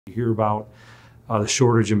You hear about the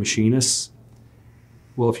shortage of machinists.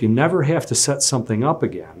 Well, if you never have to set something up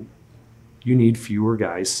again, you need fewer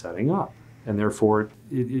guys setting up. And therefore,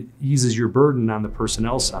 it eases your burden on the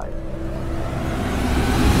personnel side.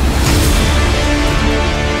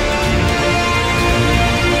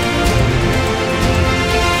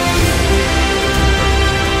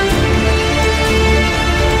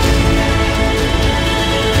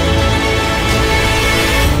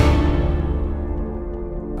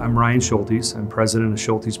 I'm Schultes. I'm president of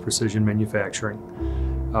Schultes Precision Manufacturing.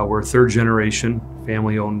 We're a third-generation,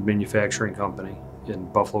 family-owned manufacturing company in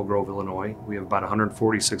Buffalo Grove, Illinois. We have about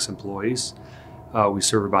 146 employees. We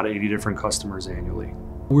serve about 80 different customers annually.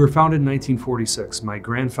 We were founded in 1946. My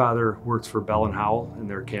grandfather worked for Bell & Howell in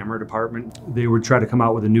their camera department. They would try to come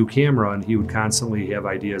out with a new camera, and he would constantly have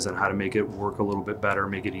ideas on how to make it work a little bit better,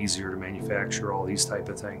 make it easier to manufacture, all these type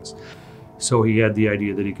of things. So he had the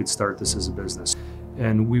idea that he could start this as a business.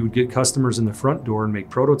 And we would get customers in the front door and make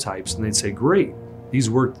prototypes, and they'd say, great, these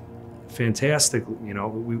work fantastic, you know,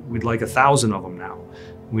 we'd like 1,000 of them now.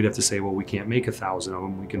 We'd have to say, well, we can't make 1,000 of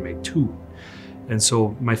them, we can make 2. And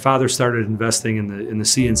so my father started investing in the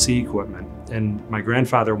CNC equipment, and my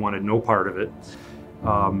grandfather wanted no part of it.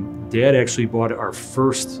 Dad actually bought our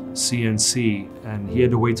first CNC, and he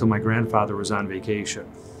had to wait till my grandfather was on vacation.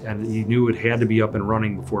 And he knew it had to be up and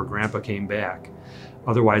running before Grandpa came back.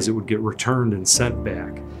 Otherwise, it would get returned and sent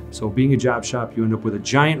back. So being a job shop, you end up with a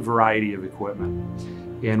giant variety of equipment.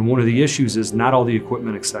 And one of the issues is not all the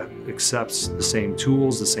equipment accepts the same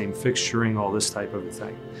tools, the same fixturing, all this type of a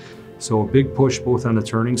thing. So a big push both on the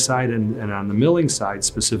turning side and on the milling side,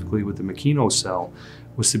 specifically with the Makino Cell,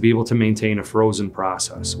 was to be able to maintain a frozen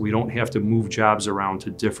process. We don't have to move jobs around to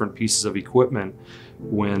different pieces of equipment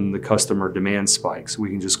when the customer demand spikes. We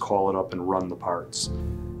can just call it up and run the parts.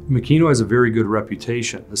 Makino has a very good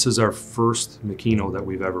reputation. This is our first Makino that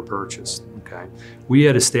we've ever purchased, okay? We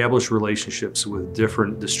had established relationships with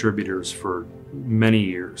different distributors for many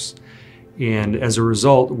years. And as a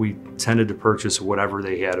result, we tended to purchase whatever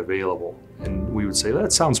they had available. And we would say,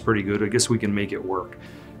 that sounds pretty good, I guess we can make it work.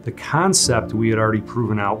 The concept we had already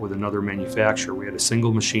proven out with another manufacturer. We had a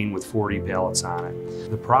single machine with 40 pallets on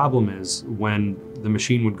it. The problem is when the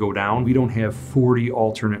machine would go down, we don't have 40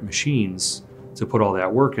 alternate machines to put all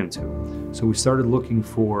that work into. So we started looking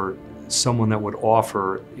for someone that would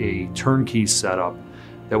offer a turnkey setup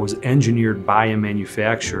that was engineered by a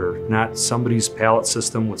manufacturer, not somebody's pallet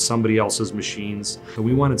system with somebody else's machines. So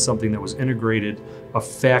we wanted something that was integrated, a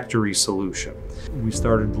factory solution. We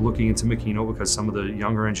started looking into Makino because some of the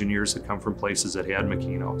younger engineers had come from places that had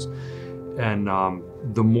Makinos. And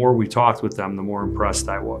the more we talked with them, the more impressed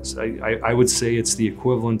I was. I would say it's the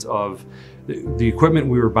equivalent of the equipment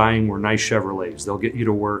we were buying were nice Chevrolets. They'll get you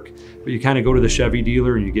to work, but you kind of go to the Chevy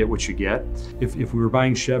dealer and you get what you get. If we were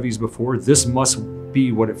buying Chevys before, this must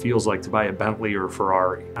be what it feels like to buy a Bentley or a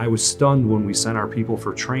Ferrari. I was stunned when we sent our people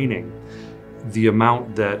for training, the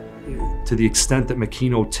amount that, to the extent that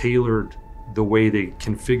Makino tailored the way they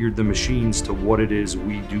configured the machines to what it is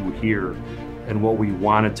we do here and what we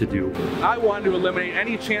wanted to do. I wanted to eliminate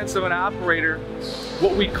any chance of an operator,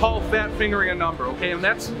 what we call fat fingering a number, okay? And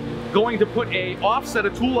that's going to put a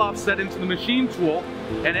tool offset into the machine tool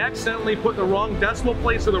and accidentally put the wrong decimal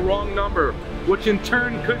place or the wrong number, which in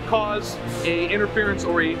turn could cause a interference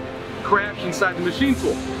or a crash inside the machine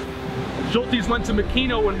tool. Schultes went to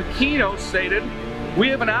Makino and Makino stated, we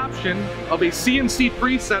have an option of a CNC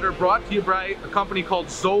presetter brought to you by a company called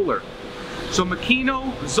Zoller. So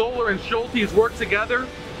Makino, Zoller, and Schultes work together,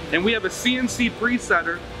 and we have a CNC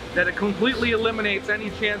presetter that it completely eliminates any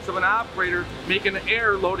chance of an operator making an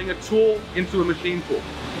error loading a tool into a machine tool.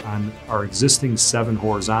 On our existing 7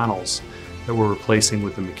 horizontals that we're replacing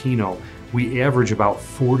with the Makino, we average about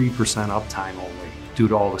 40% uptime only due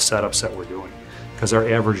to all the setups that we're doing, because our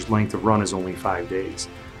average length of run is only 5 days.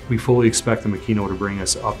 We fully expect the Makino to bring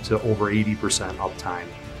us up to over 80% uptime.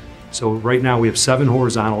 So right now we have 7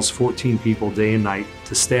 horizontals, 14 people day and night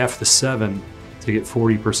to staff the 7 to get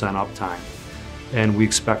 40% uptime. And we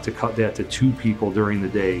expect to cut that to 2 people during the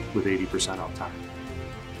day with 80% uptime.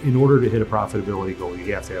 In order to hit a profitability goal,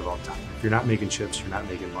 you have to have uptime. If you're not making chips, you're not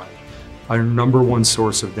making money. Our #1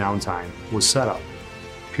 source of downtime was setup,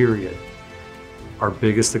 period. Our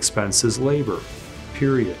biggest expense is labor,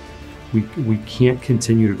 period. We can't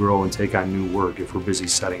continue to grow and take on new work if we're busy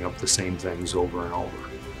setting up the same things over and over.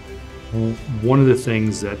 One of the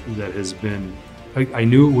things that has been, I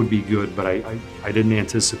knew it would be good, but I didn't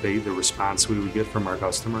anticipate the response we would get from our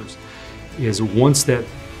customers, is once that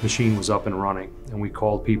machine was up and running and we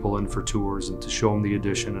called people in for tours and to show them the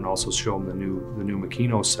addition and also show them the new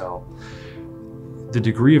Makino Cell, the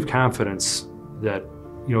degree of confidence that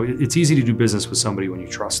You know, it's easy to do business with somebody when you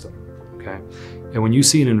trust them, okay? And when you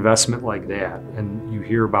see an investment like that and you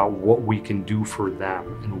hear about what we can do for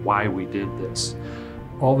them and why we did this,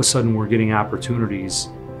 all of a sudden we're getting opportunities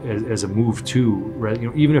as a move to, right? You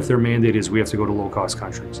know, even if their mandate is we have to go to low-cost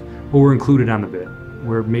countries, well, we're included on the bid,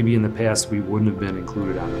 where maybe in the past we wouldn't have been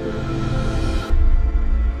included on the bid.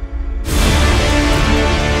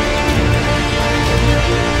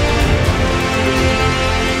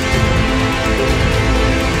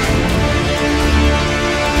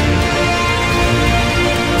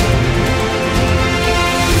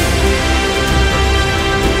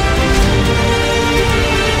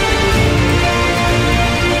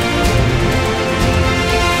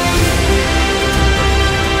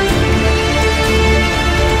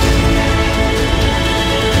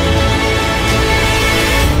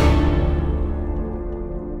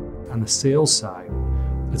 On the sales side,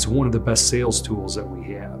 it's one of the best sales tools that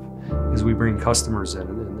we have, is we bring customers in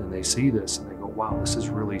and they see this and they go, wow, this is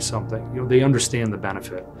really something. You know, they understand the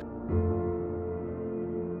benefit.